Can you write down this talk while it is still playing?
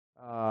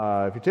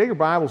if you take your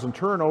Bibles and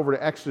turn over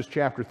to Exodus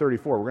chapter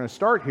 34, we're going to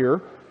start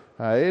here.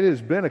 It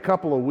has been a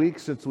couple of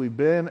weeks since we've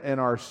been in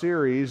our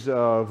series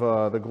of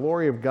the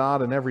glory of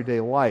God in everyday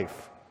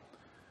life.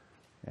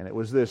 And it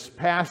was this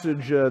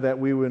passage that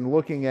we've been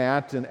looking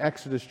at in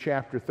Exodus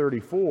chapter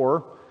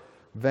 34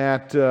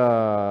 that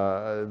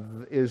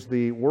is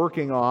the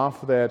working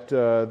off that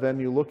then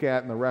you look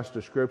at in the rest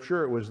of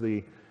Scripture. It was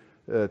the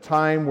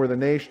time where the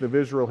nation of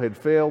Israel had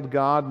failed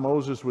God.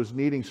 Moses was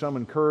needing some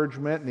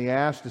encouragement, and he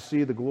asked to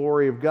see the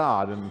glory of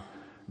God. And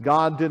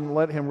God didn't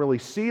let him really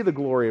see the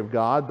glory of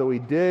God, though he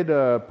did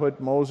put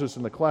Moses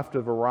in the cleft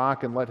of a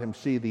rock and let him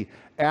see the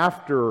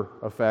after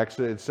effects.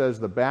 It says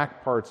the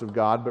back parts of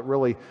God, but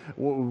really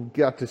we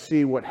got to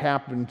see what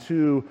happened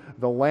to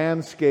the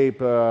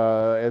landscape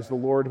as the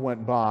Lord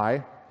went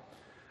by.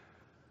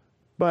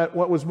 But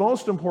what was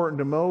most important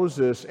to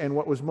Moses and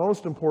what was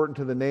most important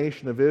to the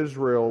nation of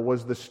Israel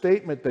was the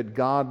statement that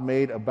God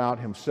made about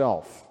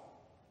himself.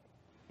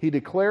 He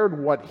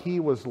declared what he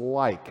was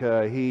like.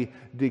 He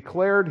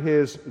declared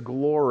his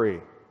glory.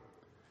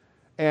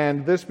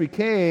 And this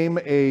became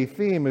a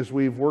theme as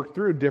we've worked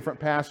through different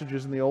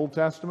passages in the Old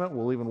Testament.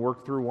 We'll even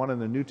work through one in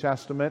the New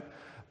Testament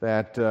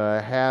that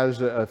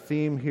has a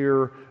theme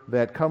here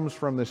that comes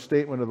from the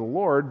statement of the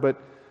Lord. But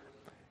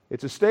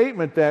it's a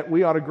statement that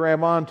we ought to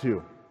grab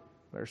onto.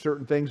 There are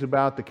certain things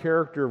about the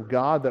character of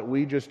God that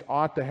we just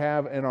ought to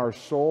have in our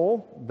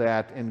soul,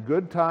 that in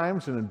good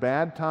times and in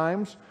bad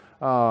times,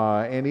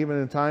 and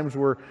even in times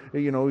where,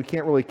 we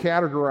can't really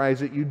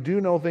categorize it, you do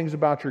know things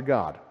about your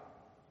God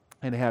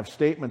and have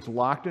statements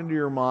locked into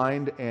your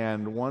mind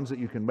and ones that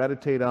you can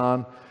meditate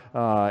on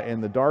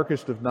in the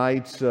darkest of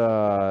nights,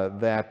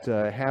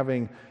 that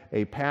having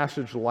a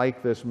passage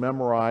like this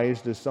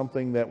memorized is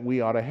something that we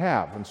ought to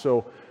have. And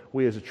so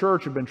we as a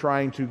church have been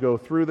trying to go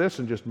through this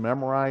and just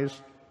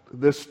memorize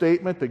this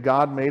statement that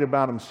God made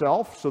about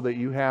himself so that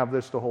you have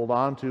this to hold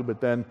on to, but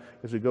then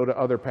as we go to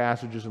other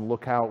passages and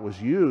look how it was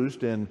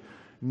used in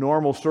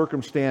normal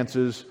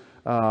circumstances,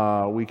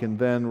 we can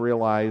then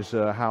realize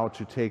how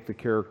to take the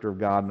character of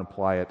God and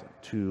apply it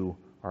to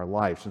our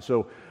lives. And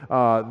so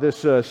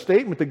this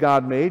statement that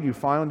God made, you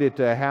find it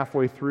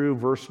halfway through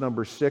verse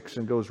number 6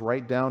 and goes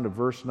right down to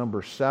verse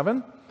number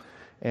 7.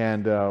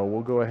 And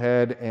we'll go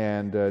ahead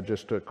and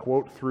just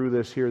quote through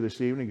this here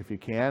this evening if you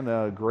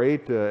can.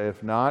 Great.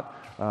 If not,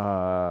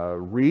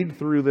 read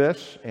through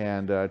this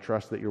and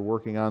trust that you're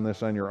working on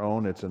this on your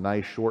own. It's a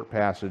nice short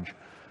passage,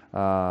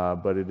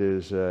 but it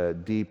is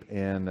deep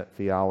in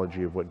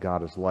theology of what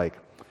God is like.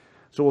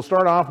 So we'll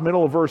start off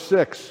middle of verse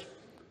 6.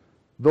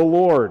 The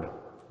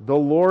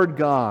Lord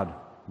God,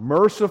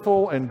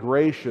 merciful and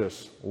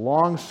gracious,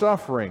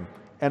 long-suffering,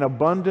 and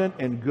abundant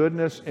in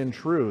goodness and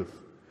truth,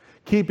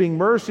 keeping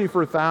mercy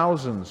for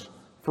thousands,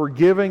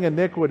 forgiving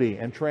iniquity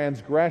and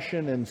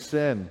transgression and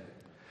sin,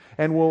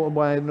 and will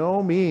by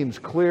no means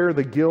clear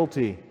the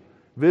guilty,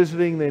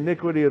 visiting the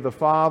iniquity of the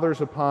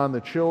fathers upon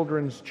the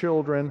children's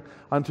children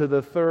unto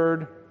the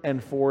third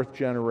and fourth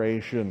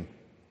generation.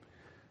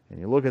 And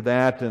you look at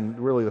that, and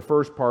really the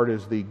first part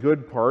is the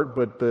good part,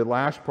 but the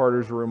last part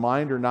is a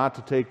reminder not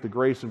to take the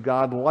grace of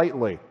God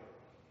lightly.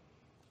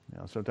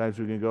 Sometimes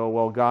we can go,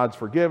 well, God's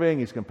forgiving,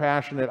 He's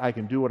compassionate, I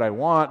can do what I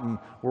want, and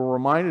we're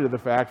reminded of the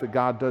fact that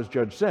God does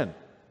judge sin,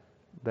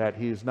 that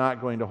He is not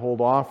going to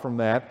hold off from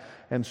that,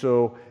 and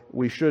so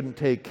we shouldn't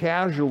take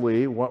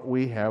casually what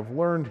we have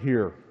learned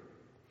here.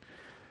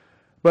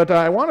 But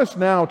I want us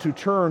now to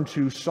turn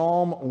to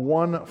Psalm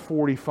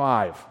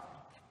 145.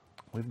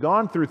 We've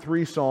gone through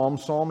 3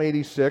 Psalms, Psalm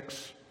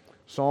 86,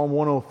 Psalm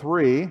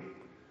 103,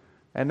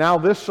 and now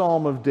this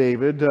Psalm of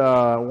David,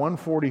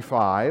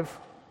 145.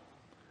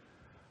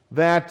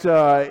 That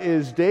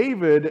is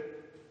David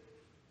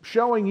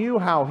showing you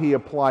how he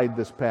applied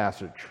this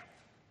passage.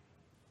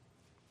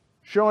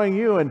 Showing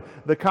you in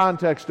the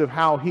context of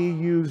how he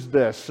used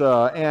this.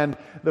 And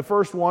the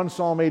first one,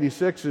 Psalm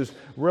 86, is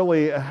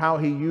really how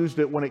he used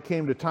it when it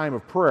came to time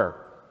of prayer.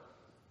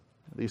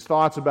 These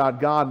thoughts about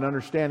God and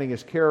understanding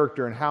His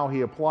character and how he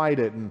applied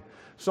it. And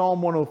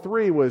Psalm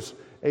 103 was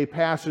a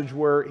passage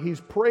where he's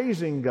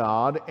praising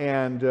God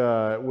and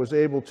was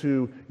able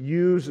to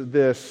use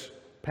this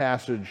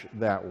passage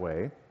that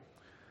way.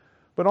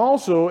 But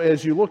also,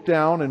 as you look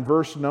down in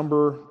verse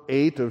number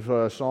 8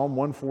 of Psalm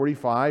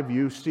 145,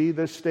 you see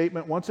this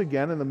statement once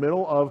again in the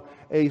middle of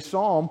a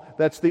psalm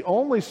that's the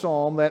only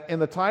psalm that in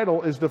the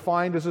title is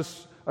defined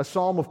as a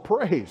psalm of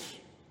praise.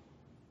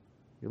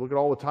 You look at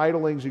all the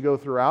titlings you go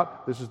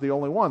throughout, this is the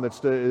only one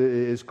that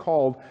is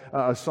called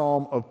a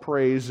psalm of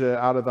praise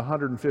out of the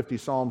 150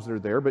 psalms that are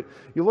there. But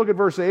you look at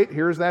verse 8,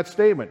 here's that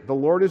statement. The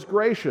Lord is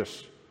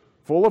gracious,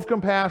 full of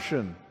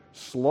compassion,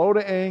 slow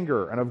to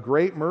anger, and of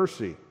great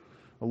mercy.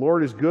 The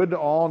Lord is good to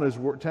all, and His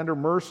tender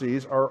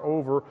mercies are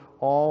over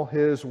all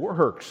His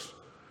works.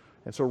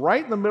 And so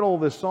right in the middle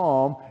of this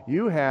psalm,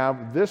 you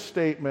have this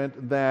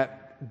statement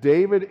that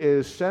David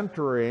is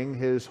centering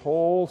his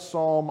whole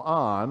psalm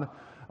on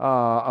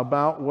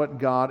about what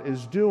God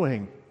is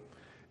doing.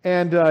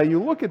 And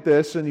you look at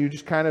this, and you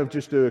just kind of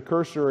just do a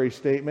cursory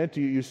statement.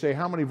 You say,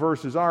 how many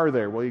verses are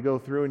there? Well, you go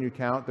through and you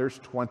count. There's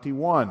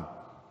 21.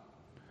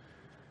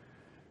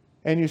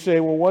 And you say,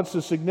 well, what's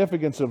the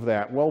significance of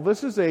that? Well,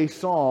 this is a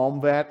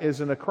psalm that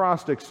is an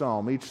acrostic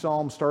psalm. Each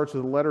psalm starts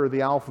with a letter of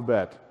the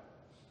alphabet.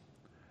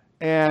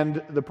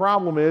 And the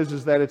problem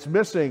is that it's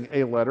missing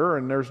a letter,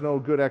 and there's no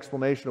good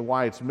explanation of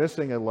why it's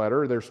missing a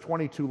letter. There's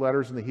 22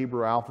 letters in the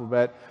Hebrew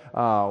alphabet.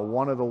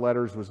 One of the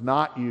letters was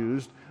not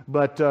used,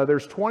 but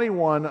there's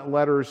 21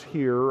 letters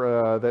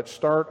here that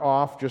start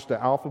off just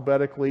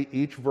alphabetically,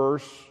 each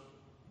verse,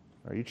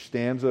 or each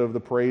stanza of the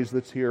praise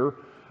that's here,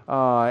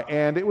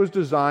 and it was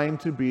designed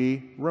to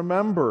be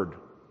remembered.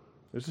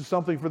 This is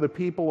something for the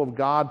people of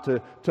God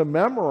to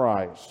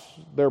memorize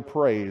their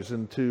praise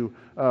and to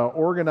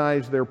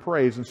organize their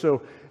praise. And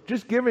so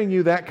just giving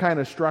you that kind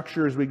of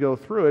structure as we go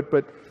through it.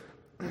 But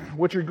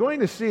what you're going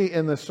to see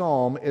in the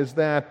psalm is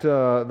that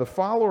the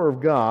follower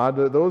of God,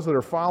 those that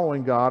are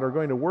following God, are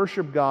going to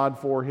worship God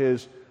for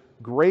His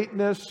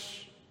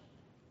greatness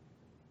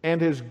and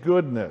His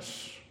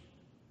goodness.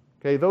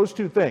 Okay, those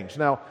two things.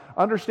 Now,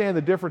 understand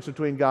the difference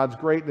between God's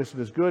greatness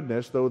and His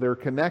goodness, though they're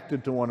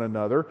connected to one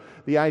another.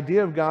 The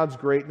idea of God's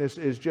greatness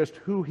is just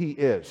who He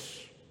is.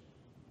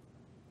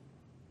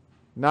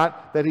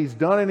 Not that He's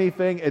done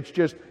anything, it's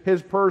just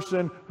His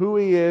person, who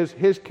He is,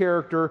 His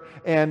character,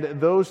 and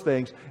those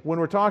things. When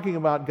we're talking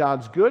about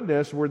God's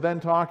goodness, we're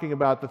then talking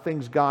about the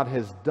things God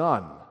has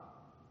done.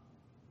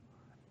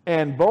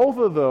 And both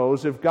of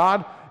those, if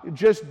God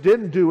just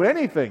didn't do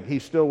anything, He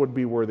still would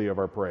be worthy of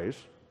our praise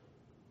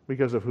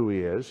because of who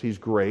He is. He's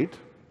great.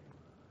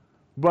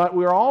 But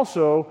we're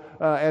also,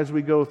 as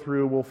we go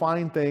through, we'll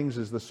find things,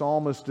 as the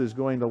psalmist is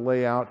going to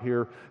lay out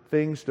here,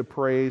 things to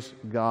praise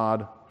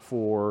God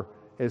for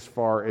as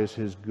far as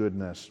His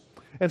goodness.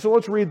 And so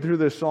let's read through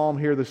this psalm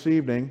here this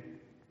evening.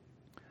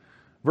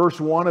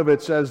 Verse 1 of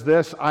it says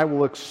this, I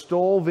will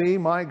extol Thee,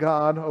 my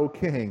God, O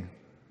King.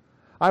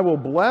 I will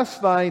bless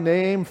Thy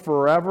name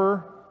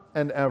forever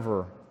and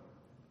ever.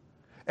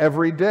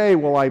 Every day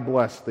will I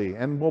bless Thee,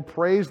 and will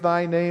praise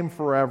Thy name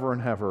forever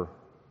and ever.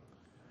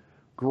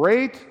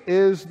 Great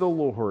is the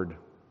Lord,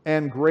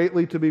 and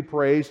greatly to be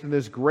praised, and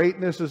His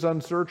greatness is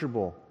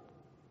unsearchable.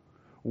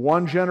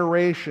 One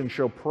generation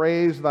shall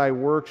praise Thy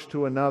works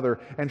to another,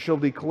 and shall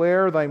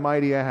declare Thy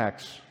mighty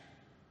acts.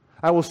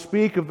 I will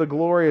speak of the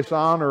glorious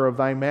honor of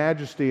Thy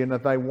majesty and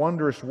of Thy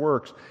wondrous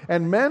works,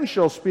 and men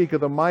shall speak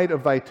of the might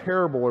of Thy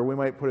terrible, or we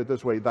might put it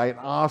this way, Thy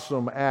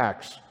awesome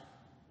acts.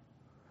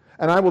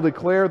 And I will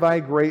declare Thy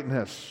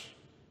greatness.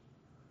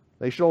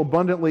 They shall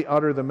abundantly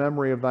utter the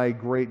memory of Thy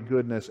great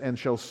goodness, and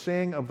shall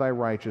sing of Thy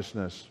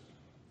righteousness.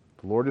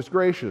 The Lord is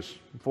gracious,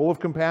 full of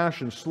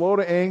compassion, slow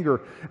to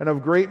anger, and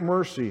of great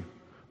mercy.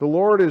 The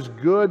Lord is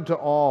good to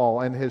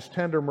all, and His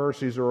tender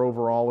mercies are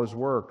over all His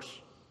works.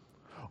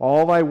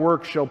 All Thy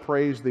works shall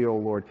praise Thee, O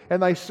Lord,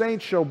 and Thy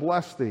saints shall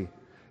bless Thee.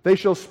 They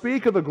shall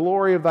speak of the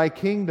glory of Thy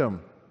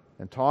kingdom,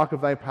 and talk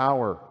of Thy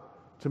power,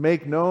 to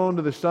make known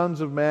to the sons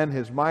of men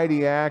His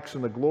mighty acts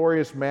and the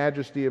glorious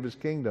majesty of His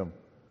kingdom.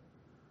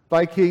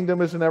 Thy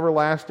kingdom is an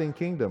everlasting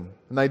kingdom,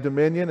 and Thy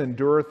dominion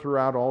endureth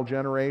throughout all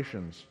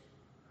generations.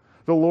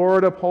 The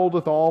Lord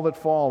upholdeth all that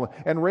fall,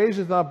 and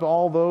raiseth up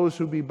all those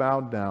who be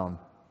bowed down.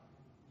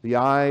 The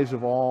eyes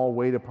of all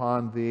wait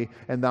upon Thee,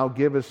 and Thou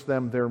givest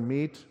them their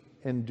meat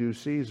in due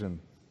season.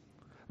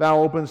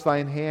 Thou openest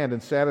Thine hand,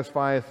 and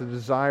satisfiest the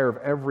desire of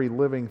every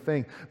living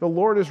thing. The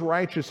Lord is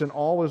righteous in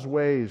all His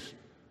ways,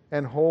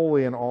 and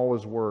holy in all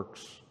His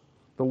works.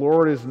 The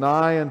Lord is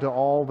nigh unto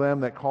all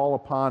them that call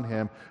upon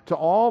Him, to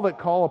all that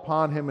call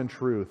upon Him in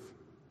truth.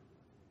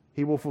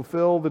 He will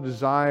fulfill the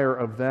desire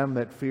of them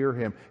that fear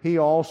Him. He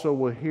also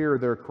will hear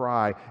their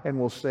cry, and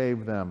will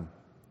save them.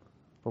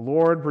 The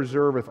Lord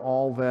preserveth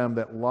all them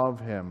that love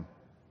Him,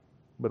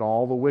 but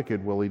all the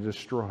wicked will He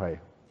destroy.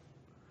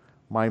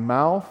 My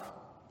mouth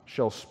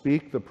shall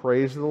speak the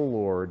praise of the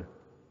Lord,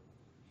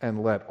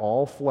 and let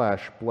all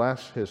flesh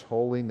bless His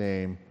holy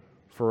name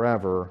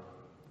forever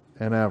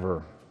and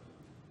ever.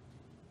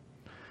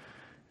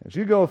 As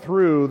you go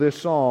through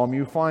this psalm,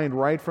 you find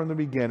right from the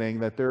beginning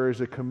that there is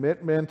a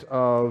commitment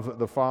of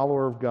the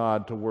follower of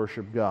God to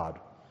worship God.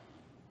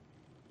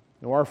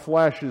 Now, our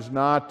flesh is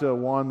not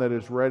one that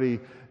is ready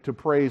to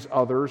praise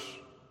others.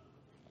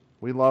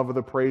 We love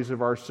the praise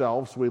of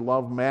ourselves. We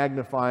love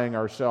magnifying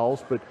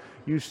ourselves. But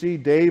you see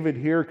David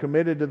here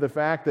committed to the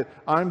fact that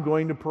I'm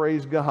going to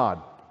praise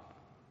God.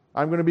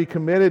 I'm going to be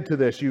committed to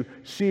this. You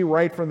see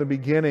right from the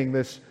beginning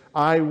this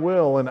I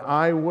will, and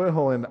I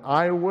will, and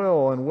I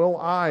will, and will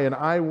I, and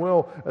I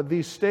will.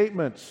 These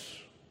statements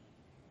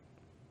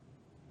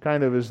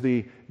kind of is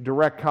the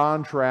direct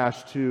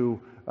contrast to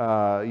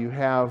you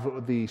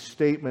have the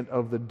statement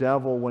of the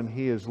devil when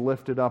he is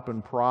lifted up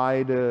in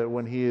pride,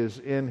 when he is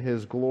in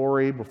his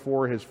glory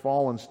before his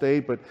fallen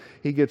state, but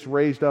he gets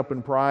raised up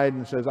in pride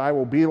and says, I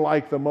will be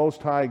like the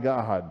Most High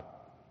God.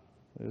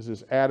 There's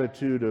this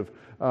attitude of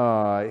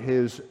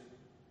his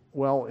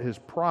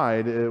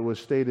pride. It was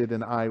stated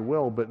in I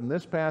will, but in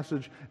this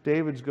passage,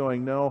 David's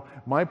going, no,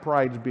 my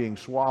pride's being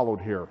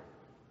swallowed here.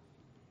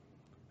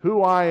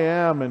 Who I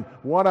am and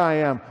what I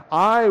am,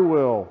 I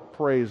will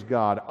praise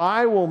God.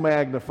 I will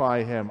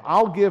magnify Him.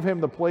 I'll give Him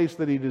the place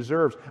that He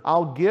deserves.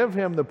 I'll give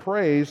Him the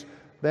praise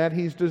that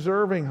he's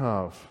deserving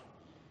of.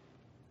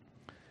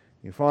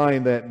 You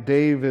find that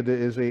David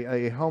is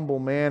a humble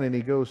man, and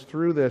he goes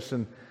through this,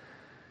 and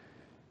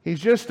he's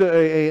just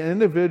an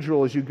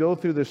individual. As you go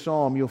through the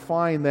psalm, you'll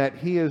find that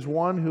he is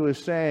one who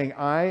is saying,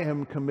 I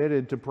am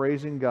committed to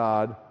praising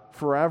God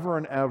forever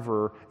and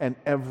ever and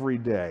every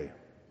day.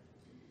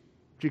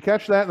 Did you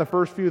catch that in the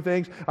first few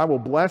things? I will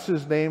bless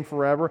his name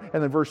forever.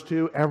 And then verse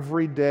 2,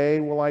 every day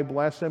will I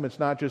bless him. It's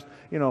not just,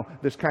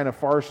 this kind of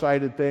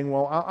far-sighted thing.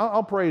 Well,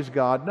 I'll praise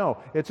God. No,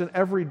 it's an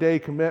everyday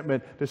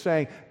commitment to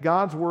saying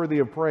God's worthy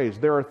of praise.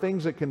 There are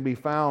things that can be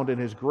found in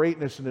his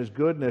greatness and his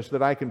goodness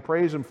that I can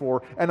praise him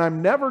for, and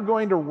I'm never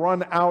going to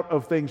run out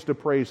of things to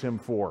praise him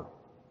for.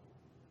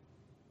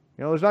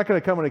 There's not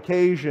going to come an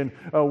occasion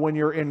when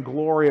you're in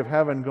glory of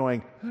heaven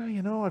going,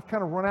 I've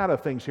kind of run out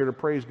of things here to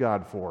praise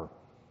God for.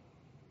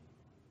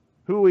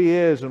 Who he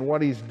is and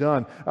what he's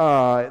done.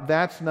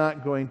 That's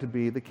not going to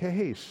be the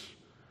case.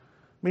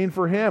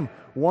 For him,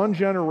 one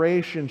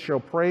generation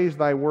shall praise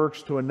thy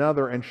works to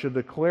another and shall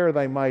declare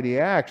thy mighty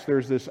acts.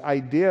 There's this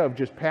idea of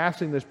just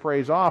passing this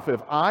praise off.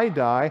 If I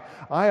die,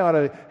 I ought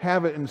to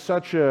have it in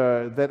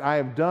that I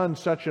have done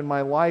such in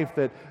my life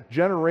that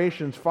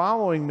generations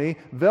following me,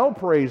 they'll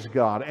praise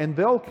God and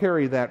they'll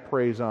carry that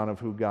praise on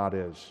of who God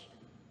is.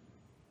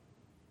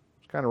 I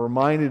was kind of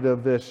reminded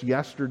of this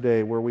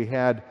yesterday where we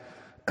had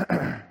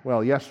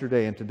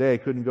yesterday and today,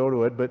 couldn't go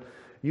to it, but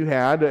you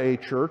had a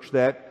church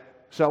that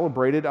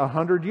celebrated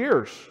 100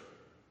 years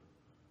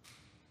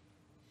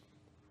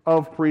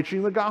of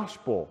preaching the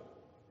gospel.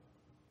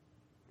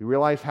 You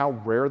realize how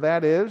rare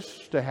that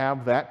is to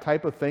have that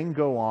type of thing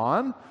go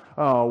on,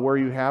 where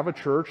you have a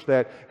church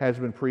that has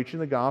been preaching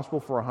the gospel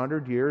for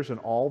 100 years and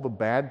all the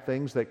bad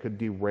things that could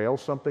derail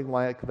something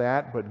like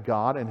that, but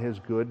God in his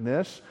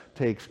goodness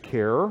takes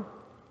care.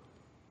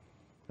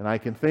 And I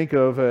can think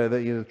of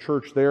the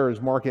church there is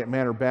Marquette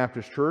Manor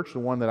Baptist Church, the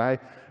one that I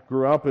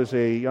grew up as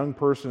a young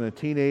person, a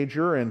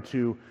teenager, and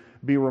to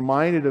be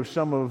reminded of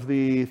some of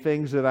the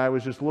things that I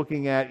was just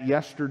looking at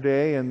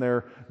yesterday and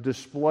their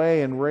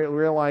display and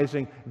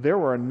realizing there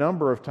were a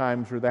number of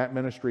times where that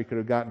ministry could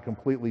have gotten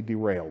completely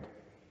derailed.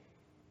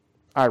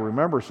 I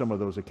remember some of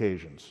those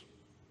occasions.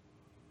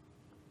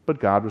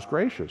 But God was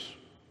gracious.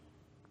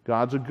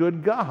 God's a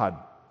good God.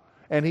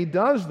 And he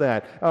does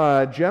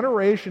that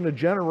generation to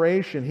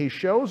generation. He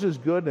shows his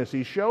goodness.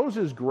 He shows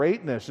his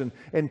greatness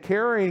in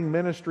carrying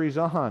ministries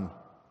on.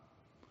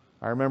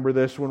 I remember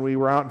this when we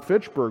were out in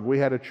Fitchburg. We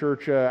had a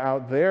church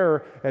out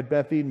there at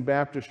Beth Eden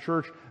Baptist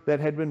Church that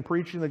had been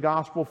preaching the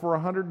gospel for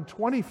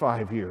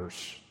 125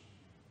 years.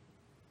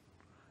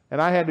 And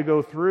I had to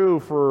go through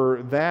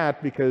for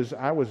that because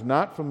I was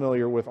not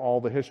familiar with all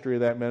the history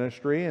of that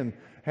ministry and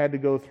had to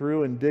go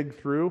through and dig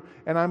through.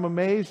 And I'm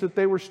amazed that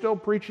they were still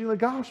preaching the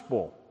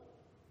gospel.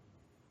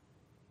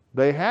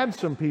 They had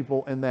some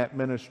people in that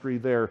ministry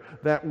there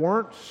that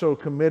weren't so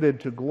committed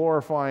to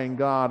glorifying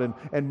God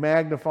and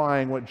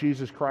magnifying what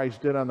Jesus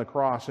Christ did on the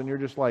cross. And you're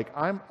just like,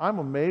 I'm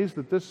amazed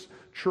that this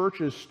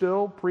church is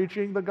still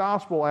preaching the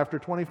gospel after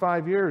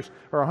 25 years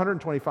or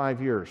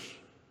 125 years.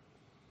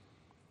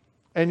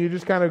 And you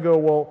just kind of go,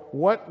 well,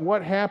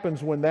 what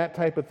happens when that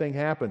type of thing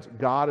happens?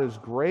 God is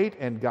great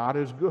and God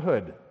is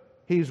good.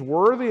 He's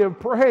worthy of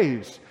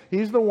praise.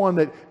 He's the one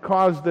that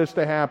caused this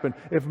to happen.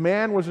 If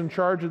man was in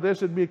charge of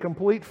this, it'd be a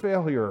complete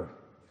failure.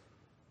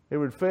 It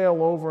would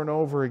fail over and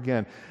over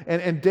again.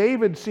 And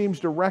David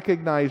seems to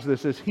recognize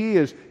this as he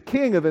is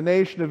king of the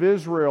nation of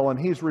Israel, and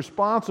he's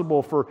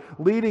responsible for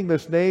leading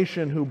this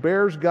nation who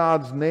bears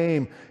God's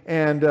name,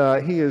 and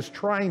he is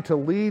trying to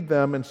lead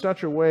them in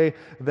such a way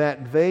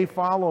that they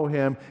follow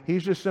him.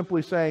 He's just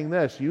simply saying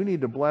this: you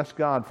need to bless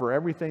God for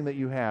everything that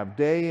you have,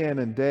 day in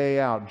and day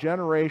out,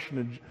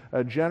 generation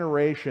to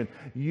generation.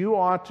 You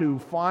ought to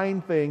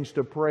find things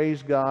to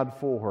praise God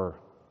for.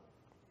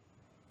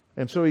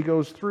 And so he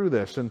goes through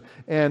this,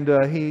 and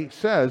he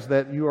says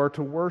that you are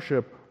to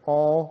worship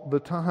all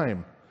the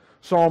time.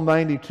 Psalm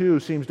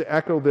 92 seems to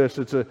echo this.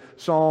 It's a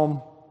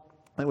psalm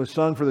that was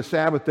sung for the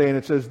Sabbath day, and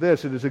it says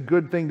this: it is a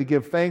good thing to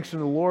give thanks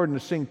unto the Lord and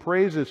to sing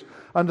praises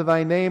unto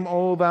thy name,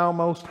 O thou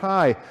Most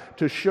High,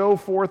 to show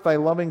forth thy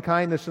loving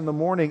kindness in the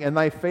morning and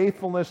thy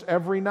faithfulness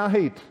every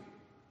night.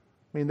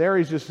 There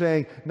he's just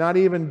saying, not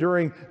even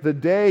during the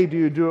day do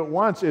you do it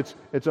once.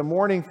 It's a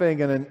morning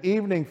thing and an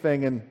evening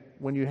thing, and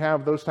when you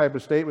have those type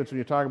of statements, when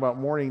you talk about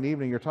morning and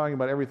evening, you're talking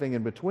about everything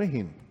in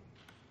between.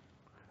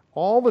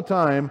 All the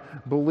time,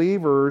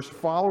 believers,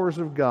 followers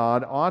of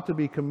God, ought to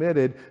be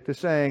committed to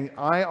saying,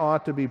 I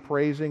ought to be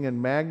praising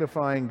and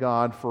magnifying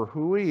God for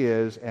who he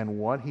is and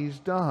what he's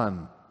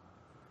done.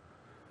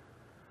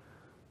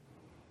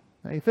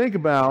 Now you think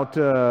about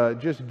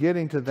just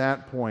getting to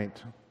that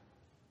point.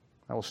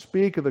 I will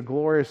speak of the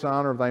glorious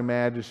honor of thy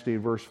majesty,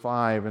 verse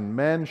 5, and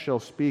men shall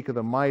speak of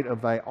the might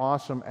of thy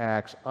awesome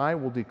acts. I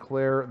will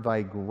declare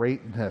thy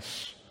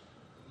greatness.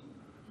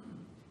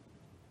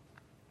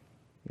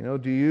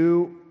 Do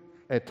you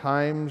at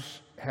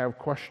times have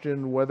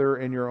questioned whether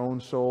in your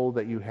own soul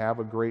that you have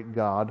a great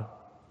God?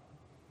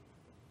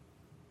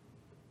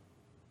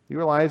 You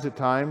realize at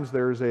times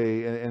there's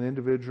an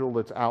individual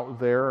that's out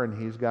there and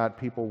he's got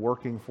people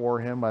working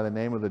for him by the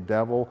name of the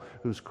devil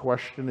who's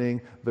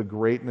questioning the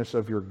greatness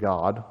of your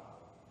God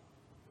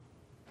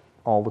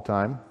all the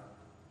time.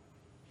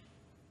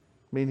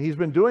 I mean, he's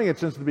been doing it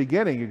since the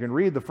beginning. You can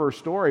read the first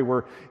story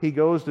where he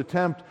goes to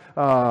tempt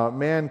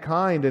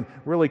mankind and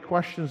really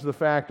questions the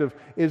fact of,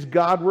 is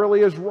God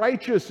really as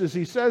righteous as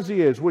he says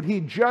he is? Would he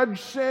judge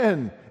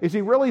sin? Is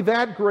he really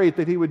that great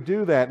that he would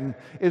do that? And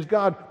is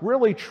God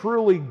really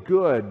truly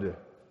good?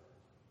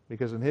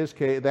 Because in his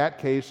case, that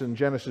case in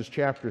Genesis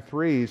chapter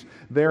 3, he's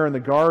there in the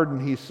garden,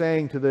 he's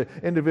saying to the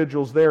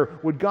individuals there,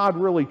 would God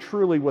really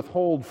truly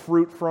withhold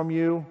fruit from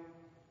you?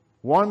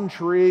 One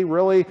tree,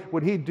 really?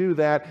 Would he do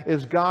that?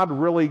 Is God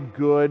really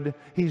good?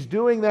 He's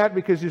doing that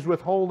because he's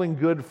withholding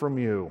good from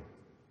you.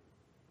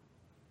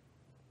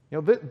 You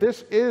know,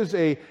 this is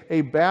a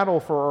battle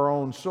for our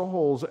own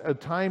souls, a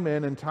time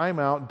in and time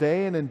out,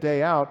 day in and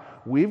day out.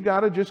 We've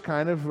got to just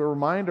kind of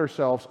remind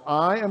ourselves,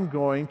 I am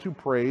going to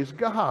praise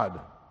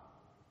God.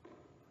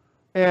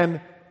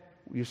 And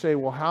you say,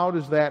 well, how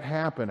does that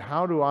happen?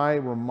 How do I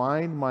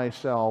remind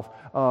myself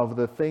of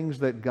the things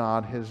that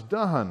God has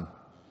done?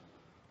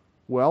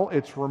 Well,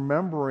 it's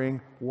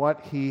remembering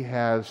what he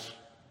has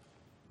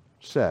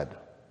said.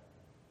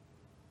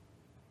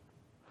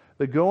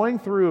 The going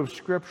through of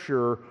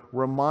Scripture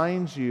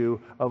reminds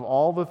you of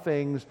all the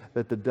things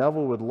that the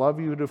devil would love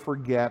you to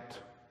forget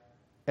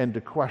and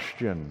to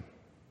question.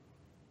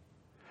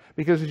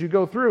 Because as you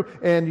go through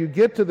and you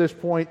get to this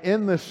point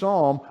in this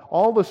psalm,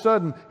 all of a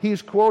sudden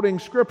he's quoting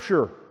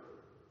Scripture.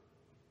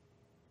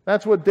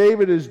 That's what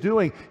David is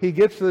doing. He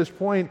gets to this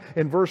point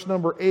in verse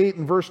number 8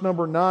 and verse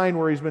number 9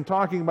 where he's been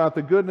talking about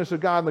the goodness of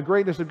God and the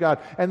greatness of God.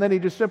 And then he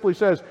just simply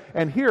says,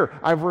 and here,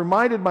 I've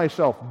reminded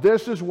myself,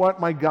 this is what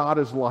my God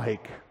is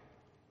like.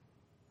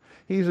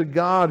 He's a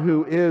God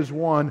who is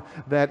one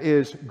that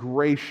is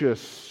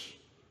gracious.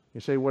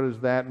 You say, what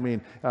does that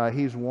mean?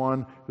 He's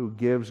one who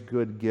gives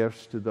good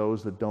gifts to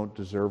those that don't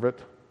deserve it.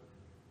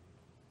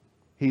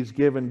 He's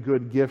given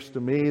good gifts to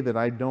me that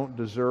I don't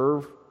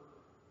deserve.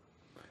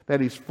 That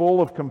he's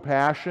full of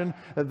compassion.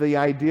 The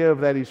idea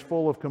of that he's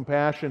full of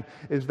compassion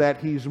is that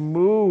he's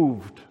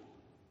moved.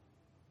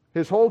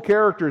 His whole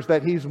character is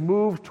that he's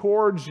moved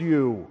towards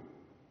you,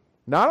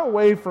 not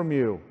away from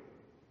you.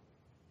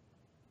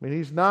 I mean,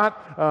 he's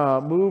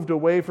not moved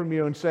away from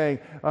you and saying,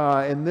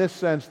 in this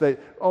sense that,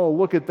 oh,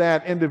 look at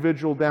that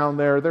individual down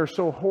there. They're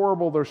so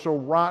horrible, they're so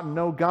rotten.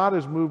 No, God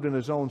has moved in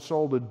his own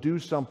soul to do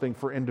something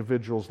for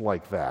individuals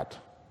like that.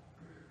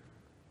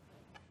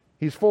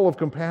 He's full of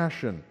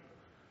compassion.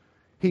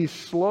 He's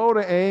slow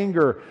to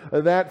anger.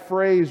 That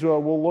phrase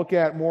we'll look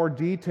at more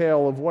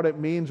detail of what it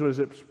means as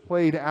it's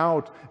played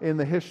out in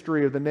the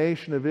history of the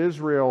nation of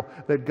Israel,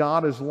 that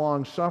God is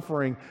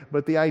long-suffering.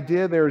 But the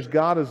idea there is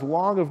God is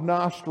long of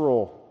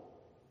nostril.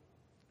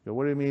 You know,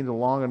 what do you mean the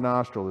long of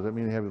nostril? Does that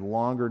mean they have a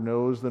longer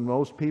nose than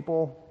most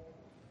people?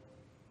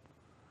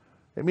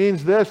 It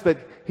means this, that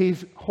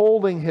he's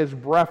holding his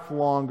breath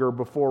longer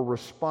before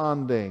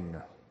responding.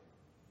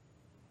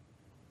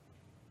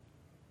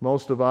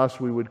 Most of us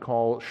we would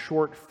call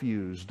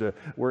short-fused.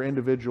 We're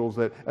individuals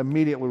that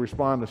immediately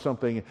respond to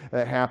something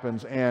that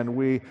happens, and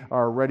we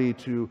are ready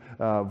to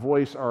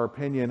voice our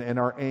opinion and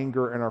our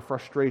anger and our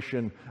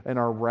frustration and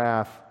our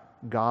wrath.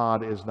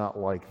 God is not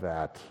like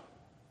that.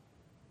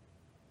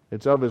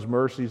 It's of his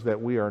mercies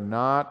that we are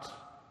not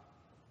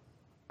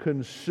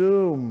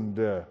consumed.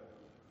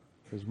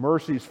 His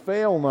mercies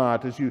fail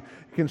not, as you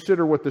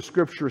consider what the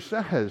Scripture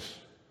says.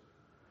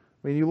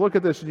 I mean, you look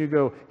at this and you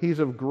go, he's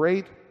of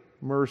great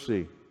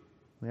mercy.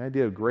 The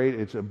idea of great,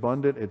 it's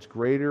abundant, it's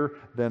greater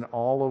than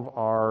all of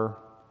our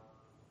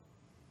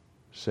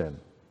sin.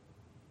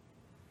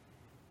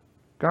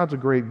 God's a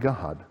great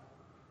God.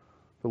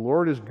 The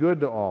Lord is good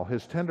to all.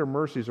 His tender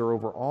mercies are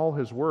over all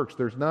his works.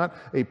 There's not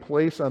a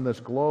place on this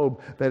globe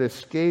that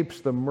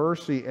escapes the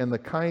mercy and the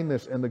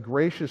kindness and the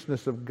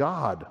graciousness of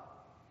God.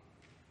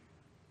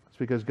 It's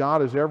because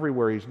God is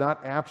everywhere. He's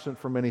not absent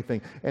from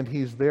anything, and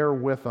he's there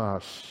with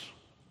us.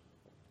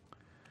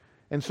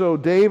 And so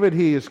David,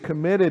 he is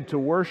committed to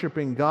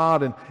worshiping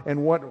God,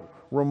 and what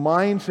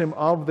reminds him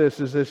of this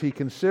is as he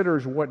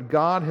considers what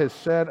God has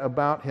said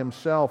about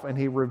himself, and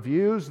he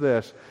reviews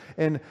this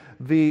in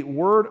the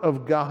Word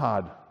of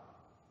God.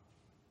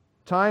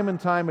 Time and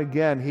time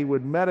again, he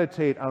would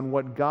meditate on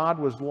what God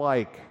was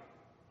like.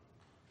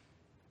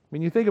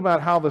 When you think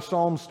about how the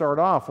Psalms start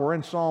off, we're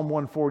in Psalm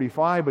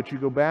 145, but you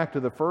go back to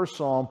the first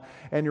Psalm,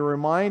 and you're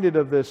reminded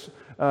of this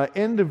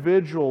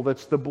individual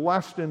that's the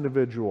blessed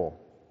individual.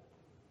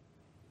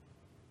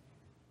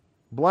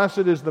 Blessed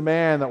is the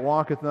man that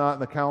walketh not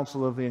in the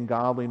counsel of the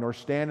ungodly, nor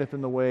standeth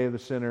in the way of the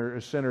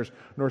sinners,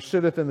 nor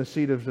sitteth in the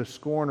seat of the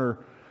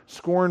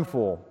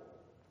scornful.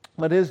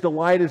 But his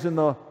delight is in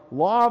the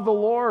law of the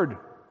Lord,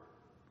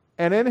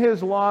 and in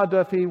his law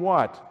doth he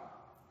what?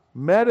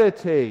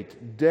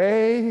 Meditate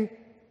day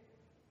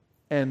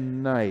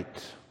and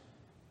night.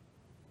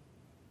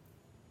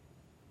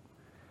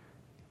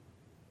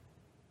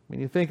 When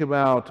you think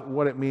about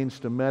what it means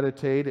to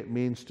meditate, it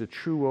means to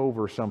chew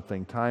over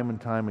something time and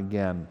time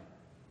again.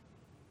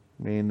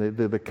 I mean,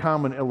 the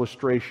common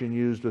illustration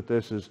used with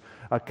this is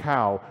a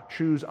cow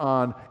chews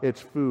on its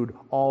food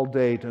all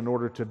day in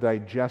order to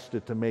digest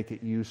it, to make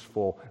it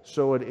useful.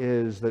 So it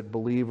is that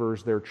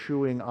believers, they're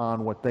chewing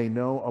on what they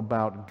know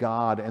about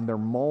God, and they're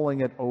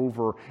mulling it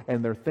over,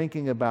 and they're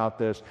thinking about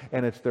this,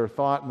 and it's their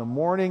thought in the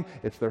morning,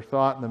 it's their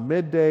thought in the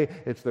midday,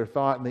 it's their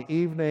thought in the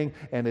evening,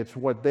 and it's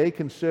what they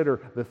consider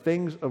the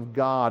things of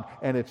God,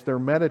 and it's their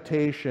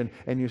meditation.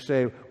 And you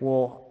say,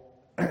 well,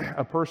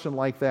 a person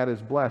like that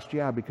is blessed.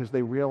 Yeah, because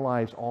they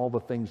realize all the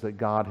things that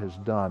God has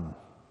done.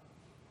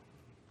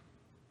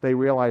 They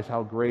realize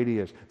how great He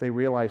is. They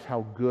realize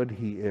how good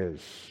He is.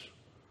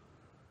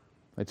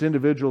 It's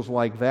individuals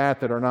like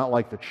that are not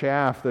like the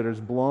chaff that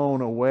is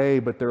blown away,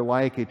 but they're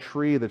like a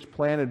tree that's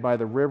planted by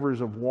the rivers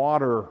of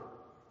water.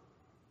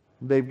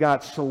 They've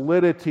got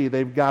solidity,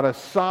 they've got a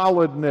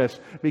solidness,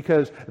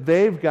 because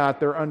they've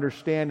got their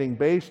understanding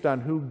based on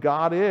who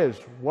God is,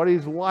 what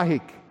He's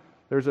like.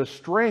 There's a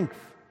strength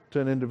to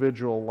an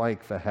individual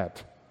like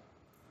that.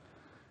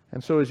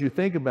 And so as you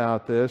think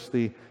about this,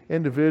 the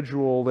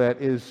individual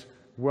that is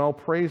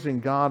praising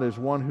God is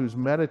one who's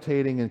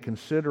meditating and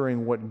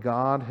considering what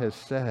God has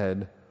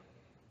said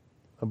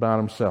about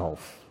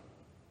Himself.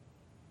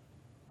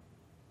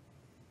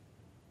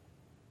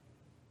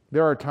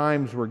 There are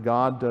times where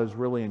God does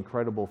really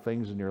incredible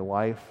things in your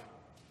life.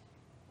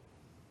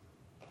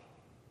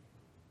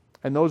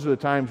 And those are the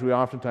times we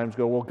oftentimes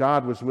go, well,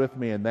 God was with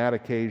me in that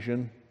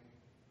occasion.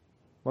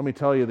 Let me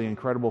tell you the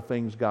incredible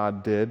things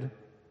God did. I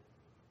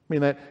mean,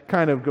 that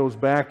kind of goes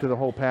back to the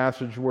whole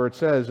passage where it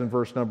says in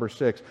verse number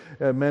 6,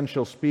 men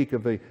shall speak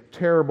of the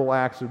terrible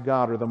acts of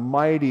God, or the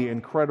mighty,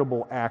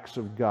 incredible acts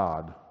of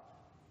God.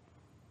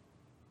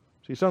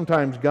 See,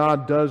 sometimes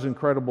God does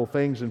incredible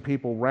things and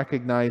people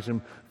recognize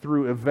Him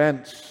through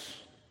events.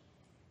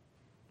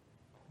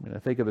 I mean, I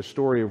think of the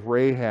story of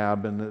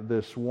Rahab and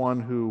this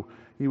one who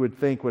you would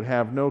think would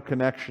have no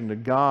connection to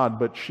God,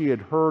 but she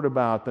had heard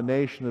about the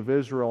nation of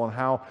Israel and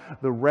how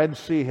the Red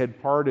Sea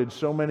had parted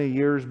so many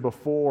years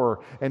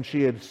before, and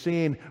she had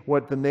seen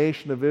what the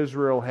nation of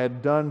Israel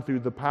had done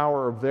through the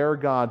power of their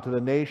God to the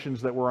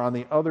nations that were on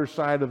the other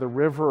side of the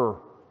river.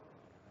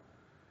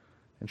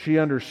 And she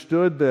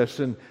understood this,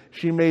 and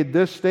she made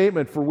this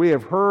statement, "For we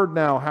have heard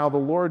now how the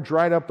Lord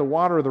dried up the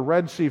water of the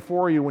Red Sea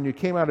for you when you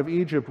came out of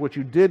Egypt, what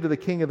you did to the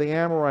king of the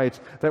Amorites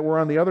that were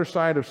on the other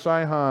side of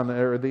Sihon,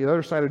 or the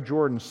other side of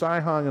Jordan,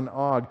 Sihon and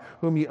Og,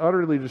 whom ye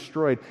utterly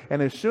destroyed.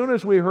 And as soon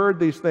as we heard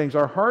these things,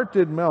 our heart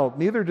did melt,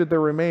 neither did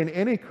there remain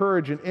any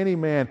courage in any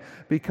man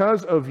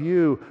because of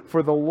you.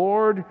 For the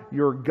Lord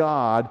your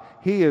God,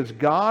 He is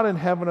God in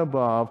heaven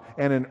above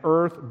and in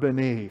earth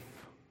beneath."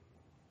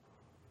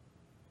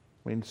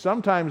 I mean,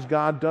 sometimes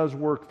God does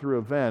work through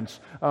events,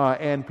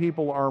 and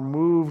people are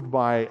moved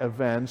by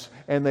events,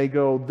 and they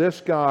go, this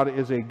God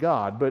is a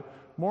God. But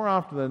more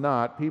often than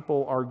not,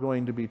 people are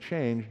going to be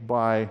changed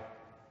by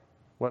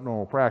what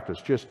normal practice?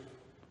 Just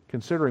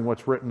considering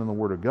what's written in the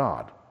Word of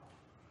God.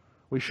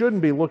 We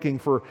shouldn't be looking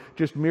for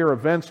just mere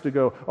events to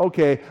go,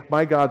 okay,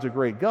 my God's a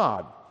great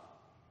God.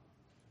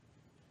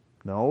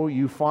 No,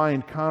 you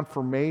find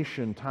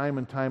confirmation time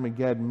and time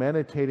again,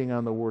 meditating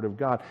on the Word of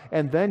God.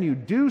 And then you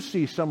do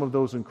see some of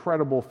those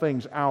incredible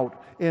things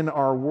out in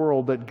our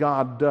world that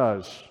God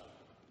does.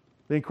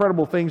 The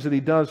incredible things that He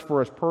does for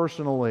us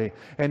personally.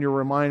 And you're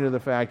reminded of the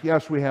fact,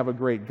 yes, we have a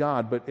great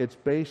God, but it's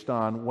based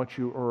on what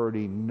you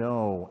already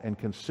know and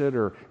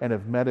consider and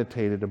have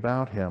meditated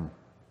about Him.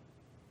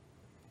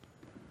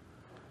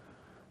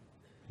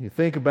 You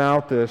think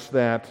about this,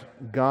 that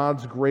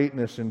God's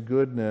greatness and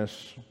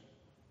goodness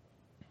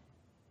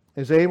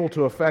is able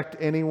to affect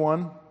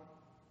anyone.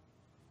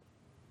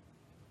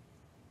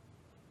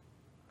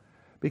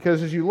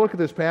 Because as you look at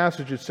this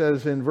passage, it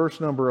says in verse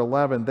number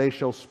 11, "They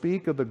shall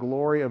speak of the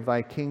glory of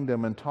thy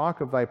kingdom and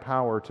talk of thy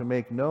power to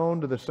make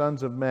known to the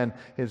sons of men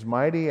His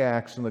mighty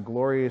acts and the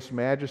glorious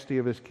majesty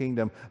of His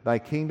kingdom. Thy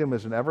kingdom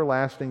is an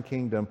everlasting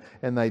kingdom,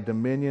 and thy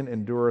dominion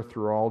endureth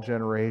through all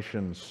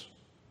generations."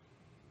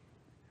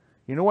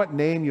 You know what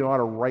name you ought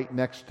to write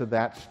next to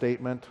that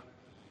statement?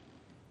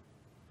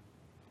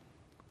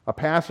 A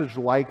passage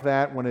like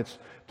that, when it's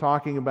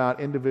talking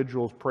about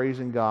individuals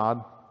praising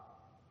God,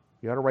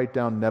 you ought to write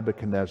down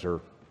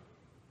Nebuchadnezzar.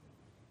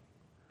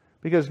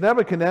 Because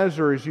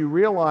Nebuchadnezzar, as you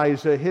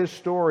realize that his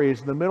story is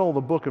in the middle of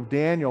the book of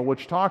Daniel,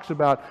 which talks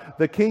about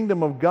the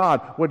kingdom of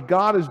God, what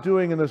God is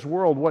doing in this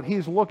world, what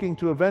He's looking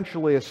to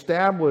eventually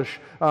establish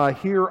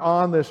here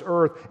on this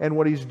earth, and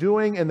what He's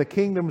doing in the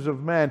kingdoms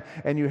of men.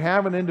 And you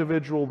have an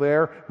individual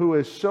there who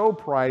is so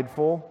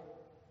prideful,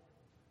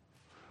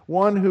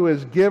 one who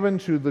is given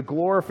to the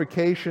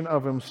glorification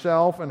of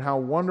himself and how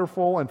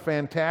wonderful and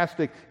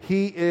fantastic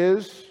he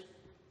is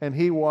and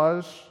he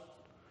was.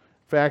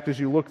 In fact, as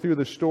you look through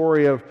the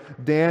story of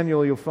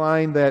Daniel, you'll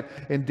find that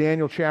in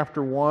Daniel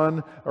chapter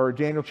 1 or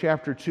Daniel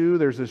chapter 2,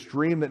 there's this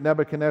dream that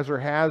Nebuchadnezzar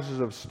has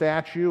of a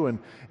statue,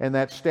 and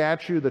that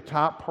statue, the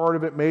top part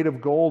of it made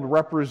of gold,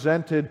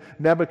 represented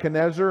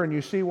Nebuchadnezzar. And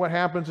you see what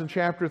happens in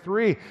chapter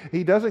 3.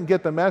 He doesn't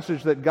get the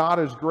message that God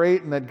is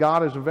great and that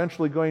God is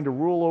eventually going to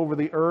rule over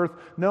the earth.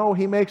 No,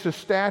 he makes a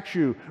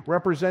statue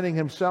representing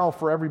himself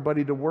for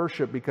everybody to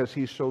worship because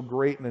he's so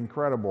great and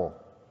incredible.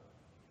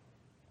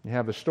 You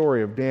have the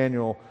story of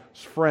Daniel's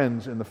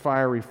friends in the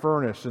fiery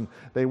furnace, and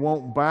they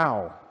won't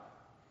bow.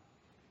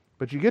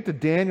 But you get to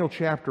Daniel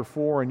chapter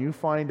 4, and you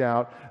find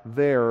out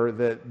there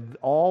that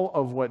all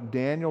of what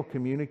Daniel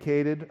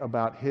communicated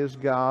about his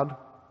God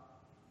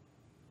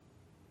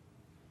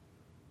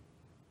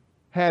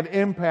had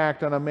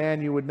impact on a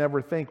man you would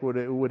never think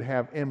it would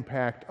have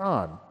impact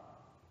on.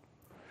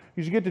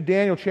 As you get to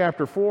Daniel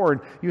chapter 4,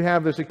 and you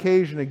have this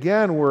occasion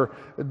again where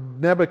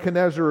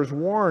Nebuchadnezzar is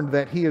warned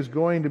that he is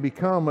going to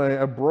become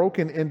a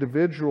broken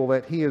individual,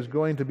 that he is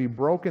going to be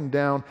broken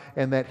down,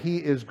 and that he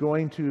is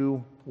going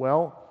to,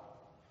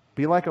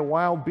 be like a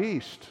wild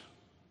beast.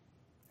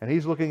 And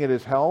he's looking at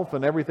his health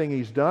and everything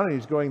he's done, and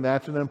he's going,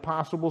 that's an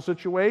impossible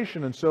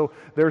situation. And so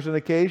there's an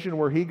occasion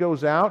where he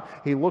goes out,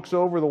 he looks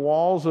over the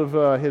walls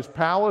of his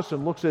palace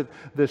and looks at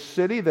this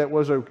city that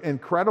was an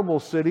incredible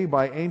city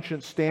by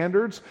ancient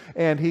standards,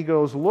 and he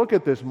goes, look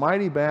at this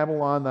mighty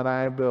Babylon that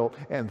I have built.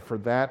 And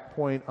from that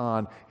point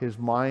on, his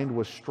mind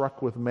was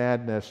struck with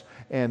madness,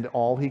 and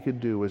all he could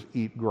do was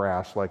eat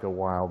grass like a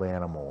wild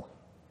animal.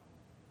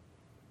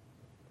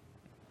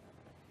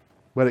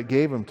 But it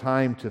gave him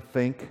time to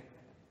think.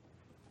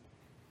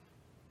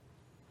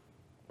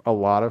 A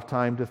lot of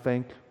time to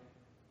think,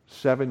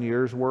 7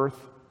 years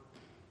worth,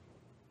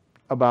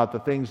 about the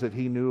things that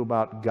he knew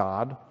about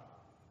God,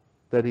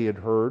 that he had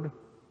heard,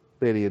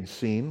 that he had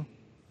seen.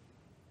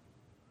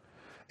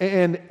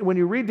 And when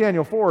you read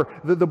Daniel 4,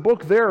 the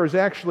book there is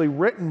actually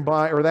written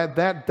by, or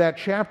that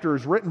chapter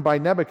is written by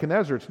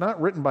Nebuchadnezzar. It's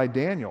not written by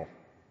Daniel.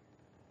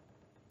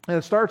 And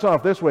it starts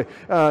off this way.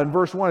 In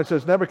verse 1 it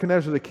says,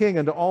 Nebuchadnezzar the king,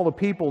 unto all the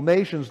people,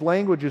 nations,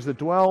 languages that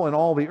dwell in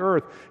all the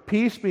earth,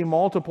 peace be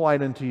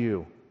multiplied unto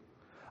you.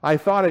 I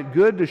thought it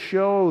good to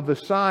show the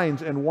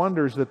signs and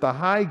wonders that the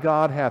high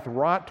God hath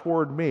wrought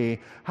toward me.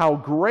 How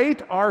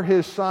great are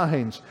his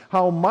signs,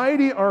 how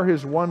mighty are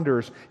his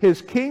wonders.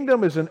 His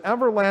kingdom is an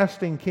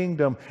everlasting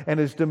kingdom, and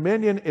his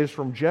dominion is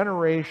from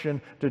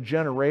generation to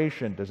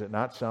generation. Does it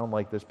not sound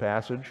like this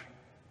passage?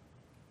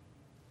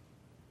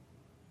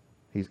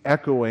 He's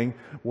echoing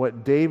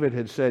what David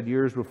had said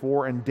years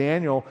before, and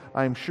Daniel,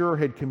 I'm sure,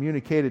 had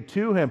communicated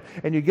to him.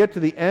 And you get to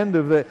the end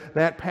of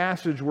that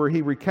passage where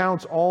he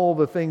recounts all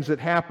the things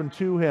that happened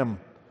to him,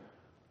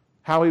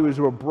 how he was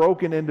a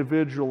broken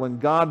individual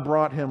and God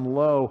brought him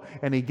low,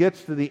 and he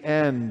gets to the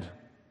end,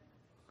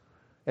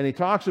 and he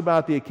talks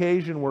about the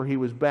occasion where he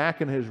was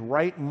back in his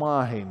right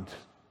mind.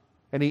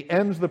 And he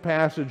ends the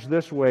passage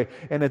this way,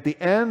 and at the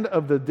end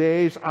of the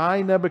days,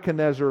 I,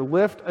 Nebuchadnezzar,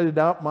 lifted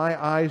up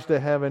my eyes to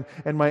heaven,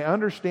 and my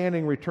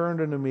understanding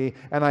returned unto me,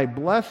 and I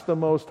blessed the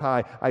Most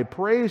High. I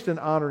praised and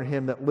honored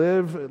him that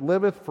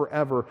liveth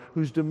forever,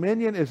 whose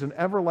dominion is an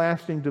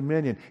everlasting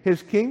dominion.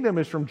 His kingdom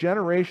is from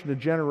generation to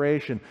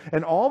generation,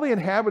 and all the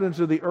inhabitants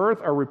of the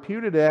earth are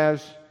reputed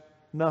as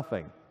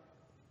nothing.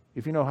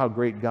 If you know how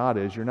great God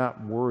is, you're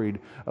not worried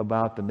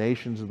about the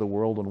nations of the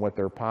world and what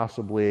they're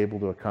possibly able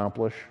to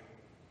accomplish.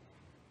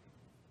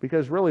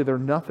 Because really they're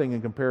nothing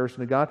in comparison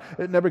to God.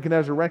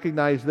 Nebuchadnezzar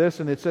recognized this,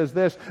 and it says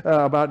this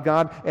about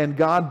God, and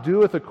God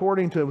doeth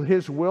according to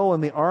his will in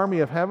the army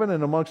of heaven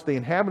and amongst the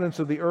inhabitants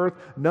of the earth.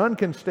 None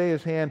can stay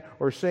his hand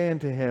or say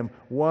unto him,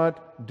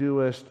 what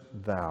doest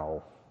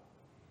thou?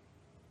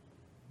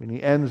 And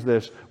he ends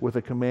this with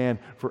a command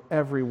for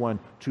everyone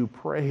to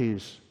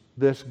praise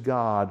this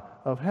God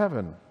of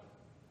heaven.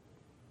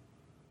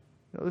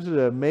 This is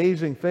an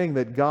amazing thing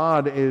that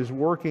God is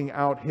working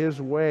out his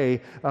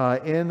way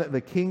in the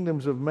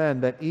kingdoms of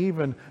men, that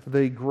even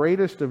the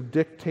greatest of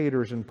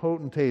dictators and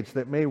potentates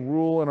that may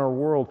rule in our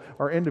world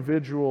are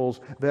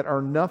individuals that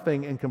are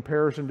nothing in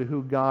comparison to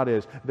who God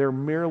is. They're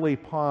merely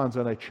pawns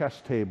on a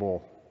chess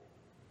table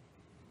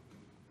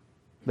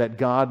that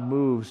God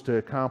moves to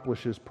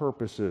accomplish his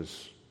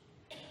purposes.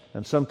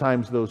 And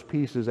sometimes those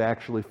pieces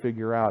actually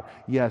figure out,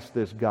 yes,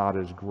 this God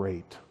is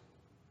great.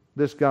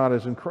 This God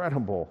is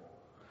incredible.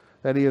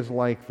 That he is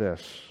like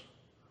this.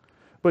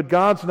 But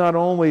God's not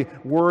only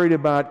worried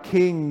about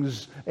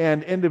kings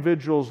and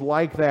individuals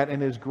like that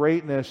and his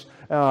greatness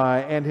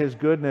and his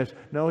goodness.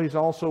 No, he's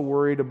also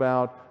worried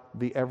about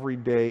the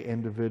everyday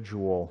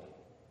individual.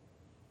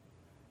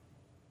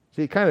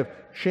 See, he kind of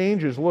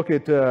changes. Look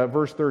at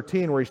verse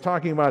 13 where he's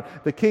talking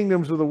about the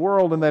kingdoms of the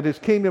world and that his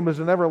kingdom is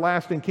an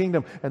everlasting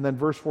kingdom. And then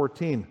verse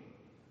 14.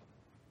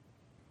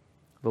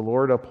 The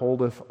Lord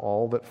upholdeth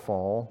all that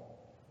fall.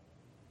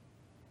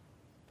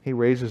 He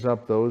raises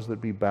up those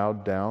that be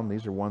bowed down.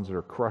 These are ones that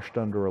are crushed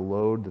under a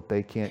load that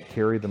they can't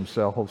carry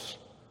themselves.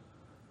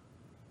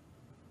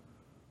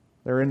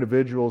 They're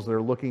individuals that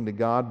are looking to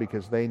God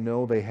because they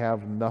know they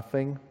have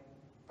nothing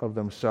of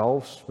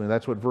themselves. I mean,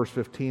 that's what verse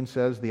 15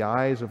 says. The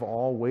eyes of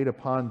all wait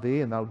upon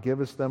thee, and thou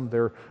givest them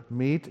their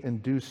meat in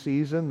due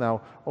season.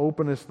 Thou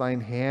openest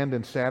thine hand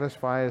and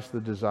satisfiest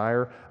the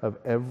desire of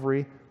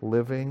every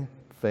living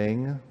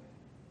thing.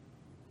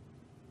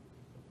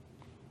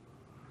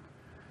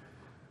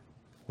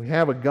 We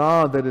have a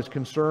God that is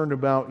concerned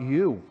about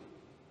you.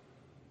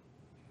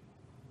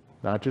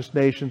 Not just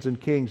nations and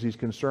kings. He's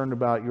concerned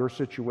about your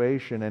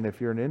situation. And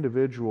if you're an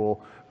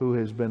individual who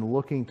has been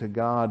looking to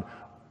God,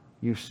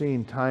 you've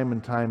seen time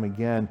and time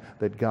again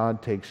that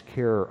God takes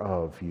care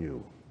of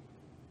you.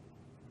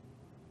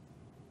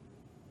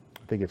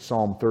 I think it's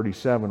Psalm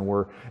 37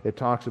 where it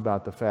talks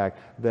about the fact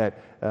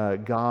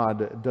that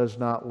God does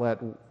not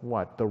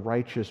let the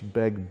righteous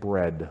beg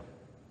bread.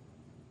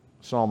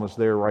 Psalmist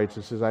there writes,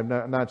 it says, I've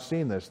not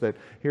seen this, that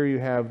here you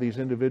have these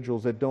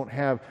individuals that don't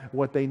have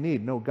what they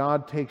need. No,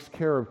 God takes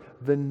care of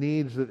the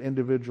needs that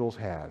individuals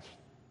have.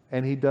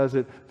 And He does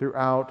it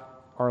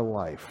throughout our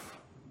life.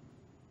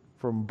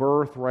 From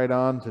birth right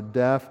on to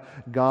death,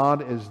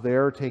 God is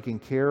there taking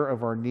care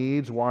of our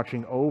needs,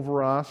 watching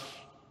over us.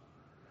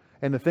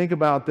 And to think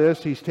about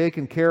this, He's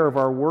taken care of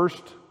our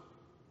worst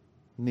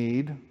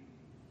need,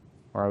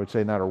 or I would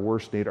say not our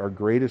worst need, our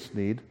greatest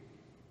need.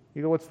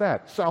 You go, what's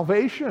that?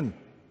 Salvation.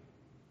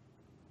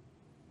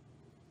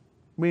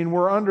 I mean,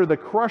 we're under the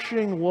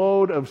crushing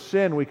load of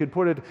sin. We could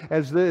put it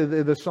as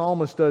the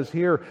psalmist does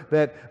here,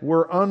 that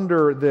we're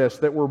under this,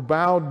 that we're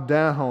bowed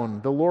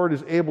down. The Lord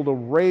is able to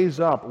raise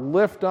up,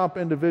 lift up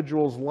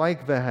individuals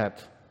like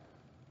that.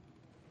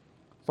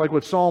 It's like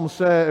what Psalm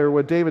said, or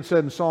what David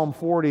said in Psalm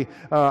 40,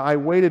 I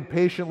waited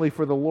patiently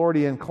for the Lord.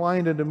 He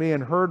inclined unto me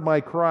and heard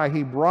my cry.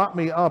 He brought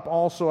me up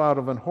also out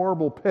of an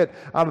horrible pit,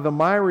 out of the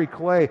miry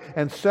clay,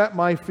 and set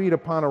my feet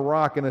upon a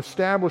rock, and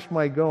established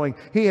my going.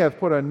 He hath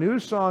put a new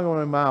song in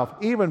my mouth,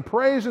 even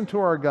praise unto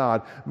our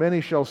God. Many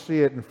shall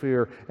see it and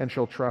fear, and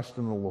shall trust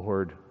in the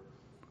Lord.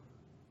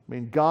 I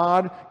mean,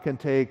 God can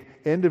take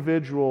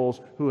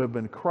individuals who have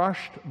been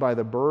crushed by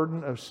the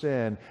burden of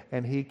sin,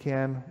 and He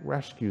can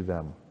rescue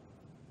them.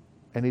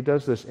 And He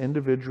does this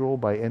individual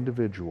by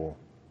individual.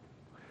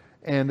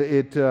 And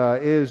it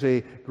is a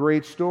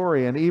great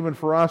story. And even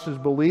for us as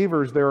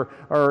believers, there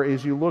are,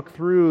 as you look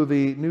through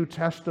the New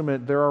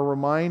Testament, there are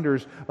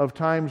reminders of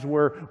times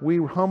where we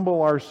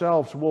humble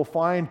ourselves. We'll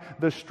find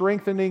the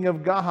strengthening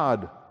of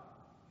God.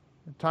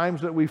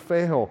 Times that we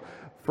fail.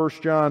 1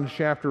 John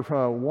chapter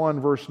 1,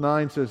 verse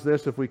 9 says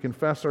this, if we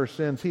confess our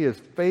sins, He is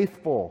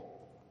faithful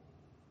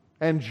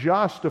and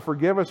just to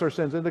forgive us our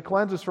sins and to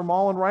cleanse us from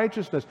all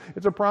unrighteousness.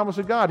 It's a promise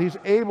of God. He's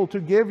able to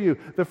give you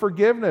the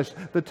forgiveness,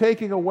 the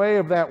taking away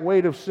of that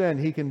weight of sin.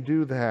 He can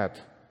do that.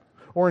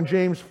 Or in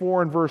James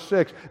 4 and verse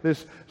 6,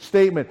 this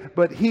statement,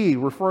 but He,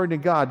 referring to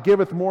God,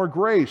 giveth more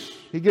grace.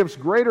 He gives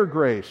greater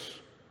grace.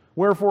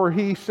 Wherefore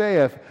He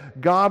saith,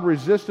 God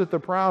resisteth the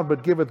proud,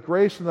 but giveth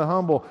grace to the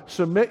humble.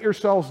 Submit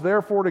yourselves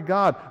therefore to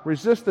God.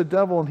 Resist the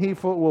devil, and he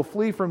will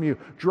flee from you.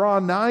 Draw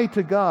nigh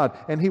to God,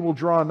 and He will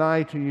draw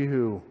nigh to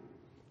you.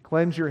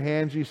 Cleanse your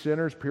hands, ye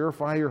sinners.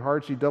 Purify your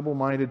hearts, ye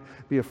double-minded.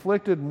 Be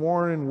afflicted,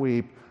 mourn, and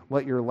weep.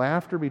 Let your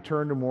laughter be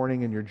turned to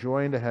mourning, and your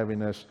joy into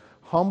heaviness.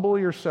 Humble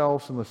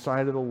yourselves in the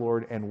sight of the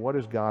Lord, and what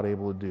is God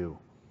able to do?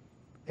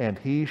 And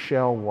He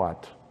shall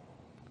what?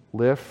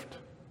 Lift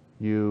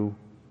you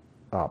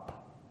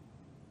up.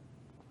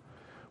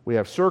 We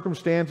have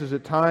circumstances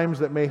at times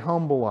that may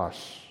humble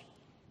us.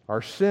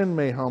 Our sin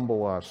may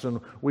humble us,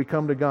 and we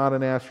come to God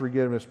and ask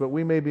forgiveness, but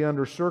we may be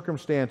under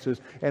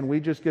circumstances, and we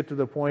just get to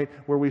the point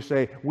where we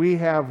say, we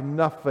have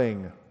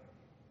nothing.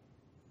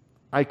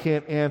 I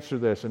can't answer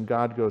this. And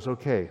God goes,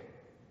 okay,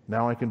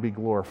 now I can be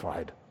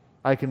glorified.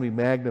 I can be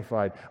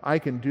magnified. I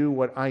can do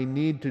what I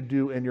need to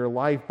do in your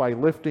life by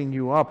lifting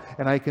you up,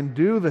 and I can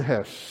do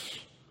this.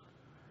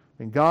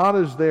 And God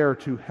is there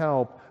to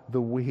help the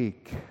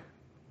weak.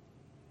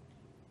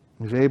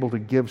 He's able to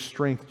give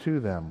strength to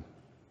them.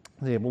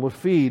 Able to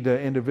feed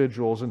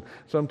individuals. And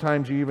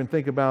sometimes you even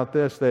think about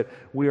this, that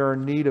we are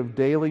in need of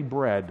daily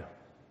bread.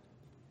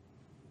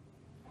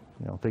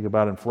 Think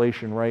about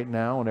inflation right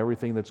now and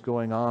everything that's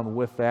going on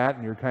with that,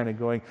 and you're kind of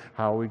going,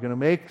 how are we going to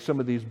make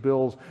some of these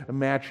bills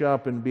match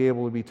up and be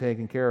able to be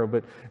taken care of?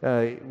 But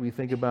we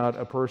think about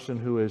a person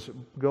who is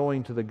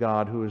going to the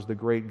God who is the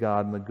great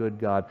God and the good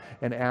God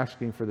and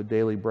asking for the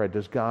daily bread.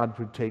 Does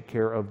God take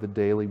care of the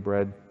daily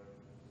bread?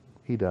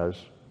 He does.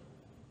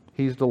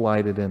 He's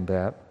delighted in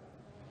that.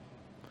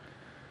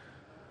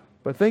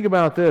 But think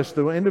about this,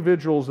 the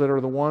individuals that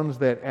are the ones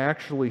that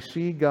actually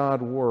see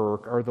God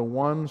work are the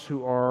ones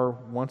who are,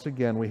 once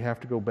again, we have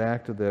to go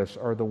back to this,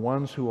 are the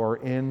ones who are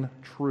in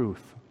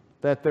truth,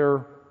 that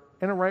they're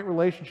in a right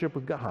relationship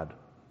with God.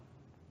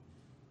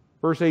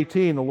 Verse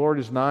 18, the Lord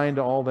is nigh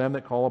to all them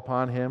that call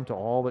upon Him, to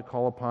all that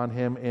call upon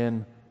Him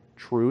in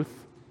truth.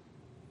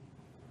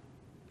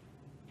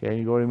 Okay,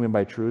 you go, what do you mean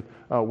by truth?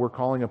 We're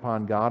calling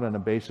upon God on a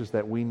basis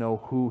that we know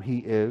who He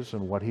is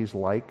and what He's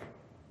like.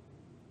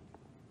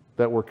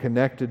 that we're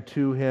connected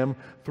to Him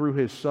through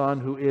His Son,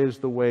 who is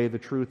the way, the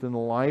truth, and the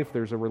life.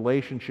 There's a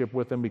relationship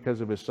with Him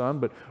because of His Son,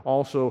 but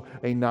also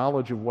a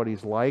knowledge of what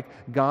He's like.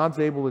 God's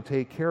able to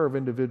take care of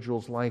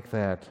individuals like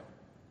that.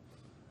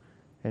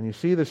 And you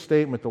see the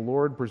statement, the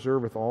Lord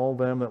preserveth all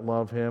them that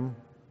love Him.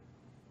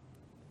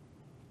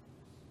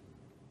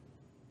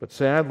 But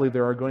sadly,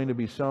 there are going to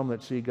be some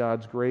that see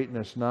God's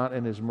greatness not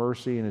in His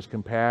mercy and His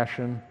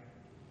compassion.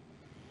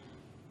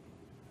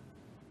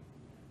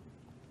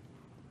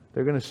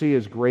 They're going to see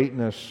His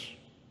greatness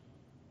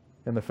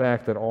in the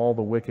fact that all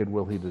the wicked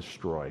will He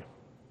destroy.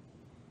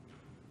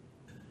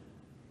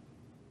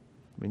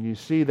 I mean, you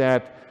see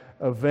that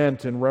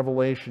event in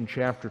Revelation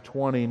chapter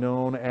 20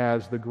 known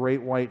as the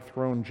Great White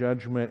Throne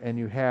Judgment, and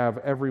you have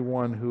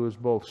everyone who is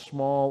both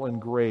small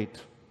and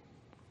great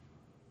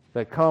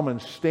that come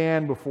and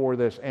stand before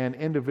this, and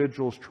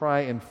individuals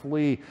try and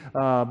flee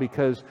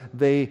because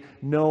they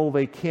know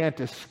they can't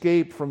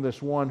escape from this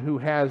one who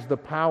has the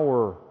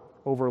power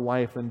over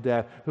life and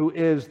death, who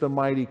is the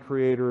mighty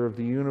creator of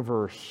the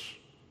universe.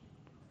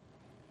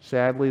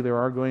 Sadly, there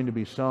are going to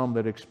be some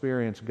that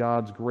experience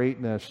God's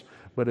greatness,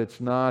 but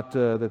it's not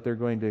that they're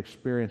going to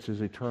experience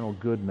His eternal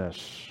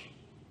goodness.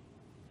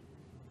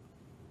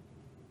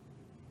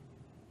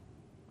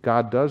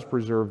 God does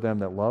preserve them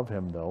that love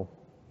Him, though.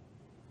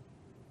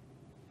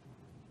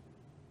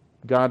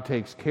 God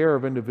takes care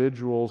of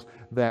individuals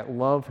that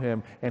love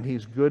Him, and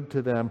He's good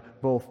to them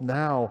both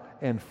now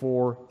and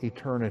for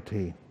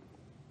eternity.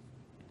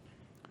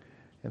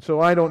 And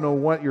so I don't know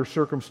what your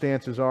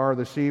circumstances are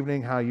this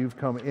evening, how you've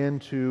come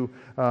into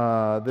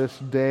this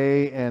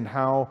day and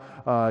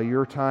how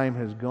your time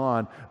has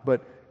gone,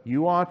 but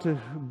you ought to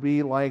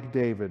be like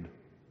David,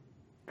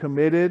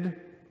 committed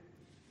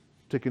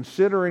to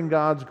considering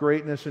God's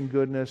greatness and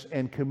goodness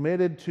and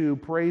committed to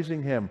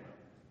praising Him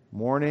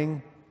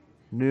morning,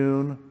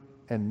 noon,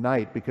 and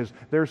night, because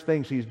there's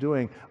things He's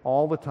doing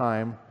all the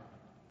time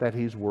that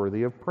He's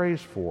worthy of praise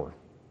for.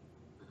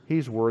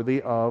 He's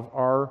worthy of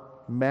our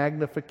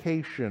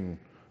magnification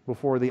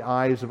before the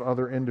eyes of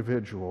other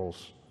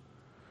individuals.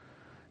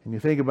 And you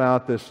think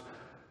about this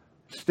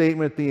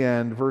statement at the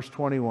end, verse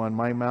 21,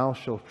 my mouth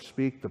shall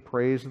speak the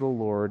praise of the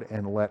Lord,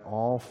 and let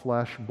all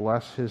flesh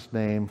bless His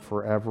name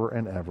forever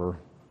and ever.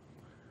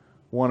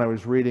 One I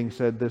was reading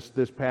said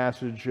this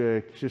passage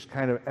just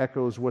kind of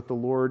echoes what the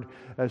Lord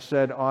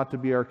said ought to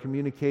be our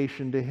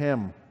communication to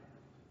Him.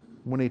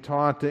 When He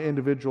taught to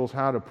individuals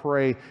how to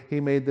pray, He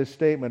made this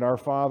statement, Our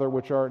Father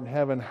which art in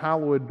heaven,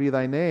 hallowed be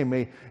Thy name.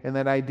 And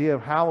that idea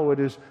of hallowed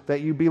is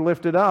that you be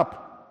lifted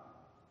up.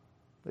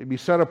 That you be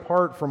set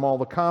apart from all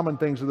the common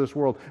things of this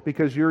world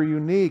because you're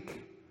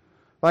unique.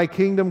 Thy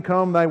kingdom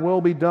come, Thy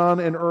will be done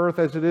in earth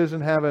as it is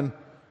in heaven.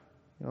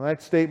 You know,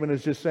 that statement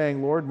is just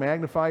saying, Lord,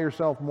 magnify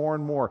Yourself more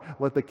and more.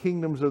 Let the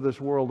kingdoms of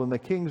this world and the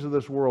kings of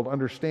this world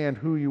understand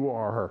who You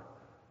are.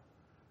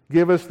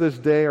 Give us this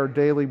day our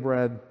daily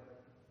bread.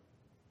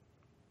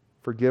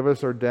 Forgive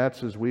us our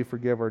debts as we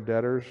forgive our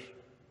debtors.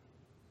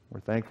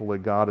 We're thankful that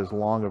God is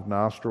long of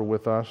nostril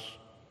with us,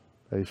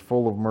 that He's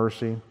full of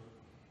mercy.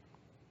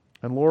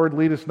 And Lord,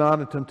 lead us not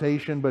into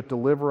temptation, but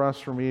deliver us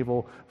from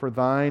evil. For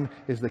Thine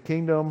is the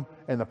kingdom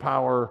and the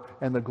power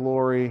and the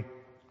glory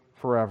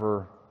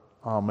forever.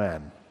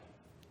 Amen.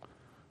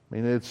 I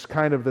mean, it's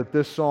kind of that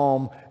this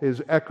psalm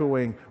is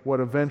echoing what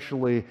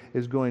eventually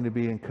is going to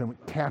be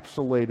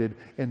encapsulated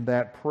in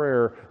that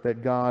prayer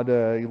that God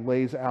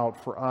lays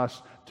out for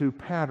us to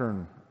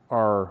pattern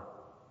our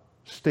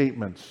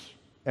statements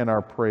and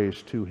our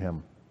praise to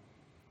Him.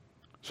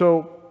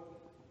 So,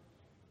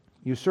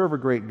 you serve a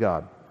great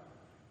God.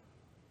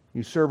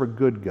 You serve a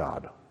good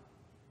God.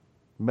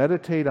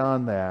 Meditate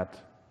on that,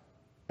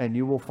 and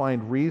you will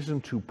find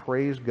reason to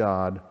praise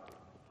God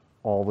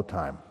all the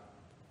time.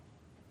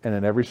 And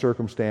in every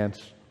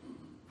circumstance,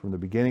 from the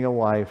beginning of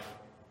life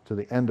to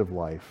the end of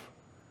life,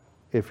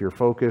 if you're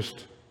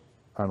focused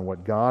on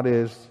what God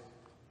is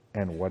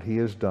and what He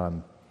has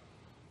done,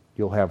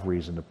 you'll have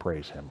reason to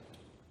praise Him.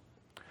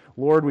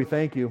 Lord, we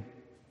thank You.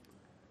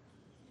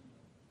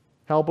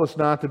 Help us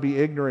not to be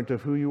ignorant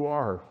of who You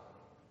are.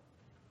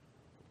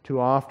 Too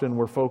often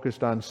we're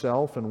focused on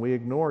self and we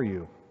ignore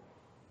You.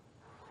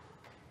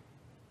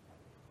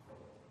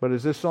 But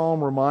as this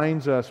psalm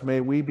reminds us, may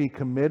we be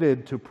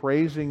committed to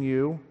praising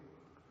You,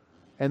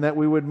 and that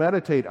we would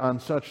meditate on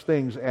such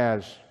things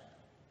as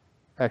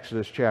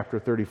Exodus chapter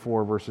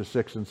 34, verses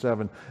 6 and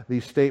 7,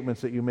 these statements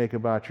that You make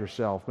about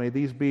Yourself. May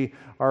these be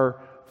our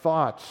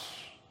thoughts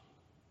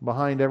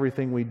behind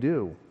everything we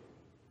do,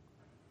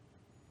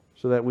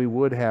 so that we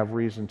would have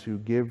reason to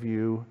give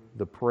You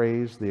the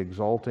praise, the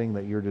exalting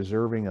that You're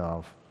deserving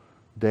of,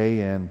 day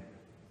in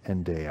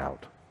and day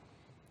out.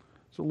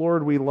 So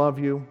Lord, we love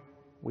You.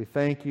 We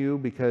thank You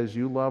because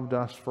You loved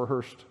us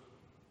first,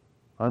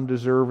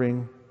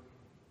 undeserving,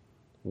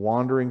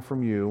 wandering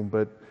from You,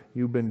 but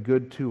You've been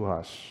good to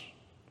us.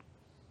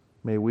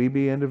 May we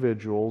be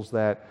individuals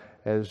that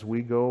as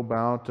we go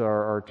about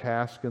our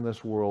task in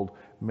this world,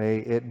 may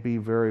it be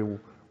very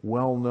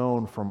well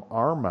known from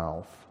our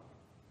mouth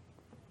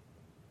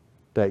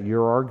that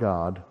You're our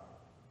God,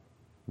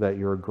 that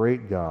you're a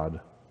great God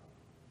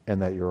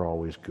and that you're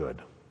always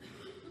good.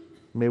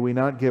 May we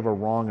not give a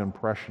wrong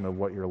impression of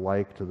what you're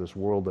like to this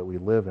world that we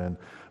live in,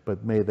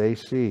 but may they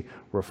see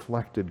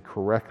reflected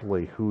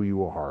correctly who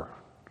you are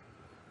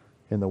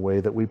in the way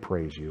that we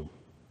praise you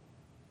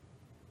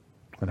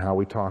and how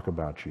we talk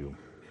about you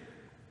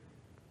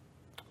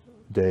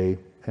day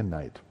and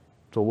night.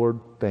 So, Lord,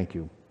 thank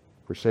you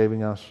for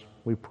saving us.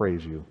 We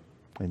praise you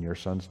in your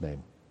Son's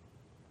name.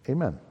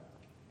 Amen.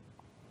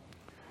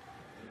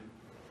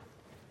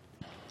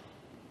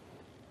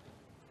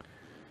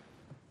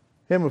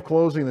 Hymn of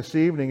closing this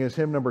evening is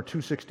hymn number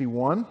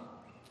 261.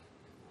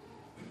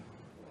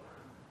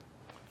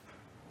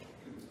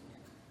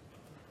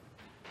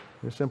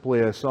 It's simply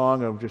a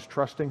song of just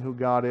trusting who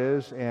God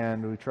is,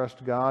 and we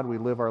trust God. We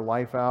live our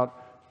life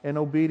out in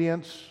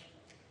obedience,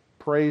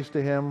 praise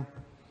to Him.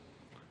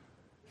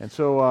 And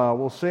so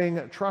we'll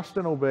sing Trust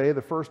and Obey,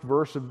 the first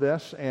verse of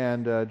this,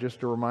 and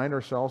just to remind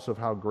ourselves of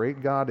how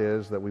great God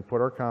is, that we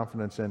put our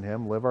confidence in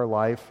Him, live our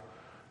life,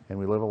 and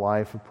we live a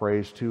life of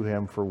praise to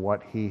Him for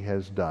what He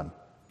has done.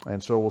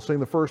 And so we'll sing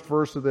the first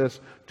verse of this,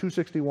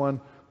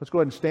 261. Let's go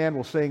ahead and stand.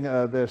 We'll sing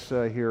this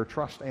here,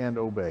 Trust and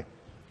Obey.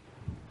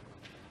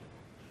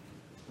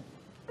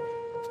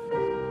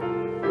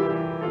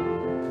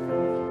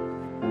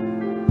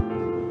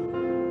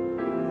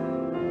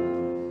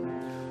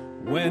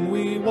 When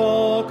we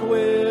walk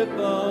with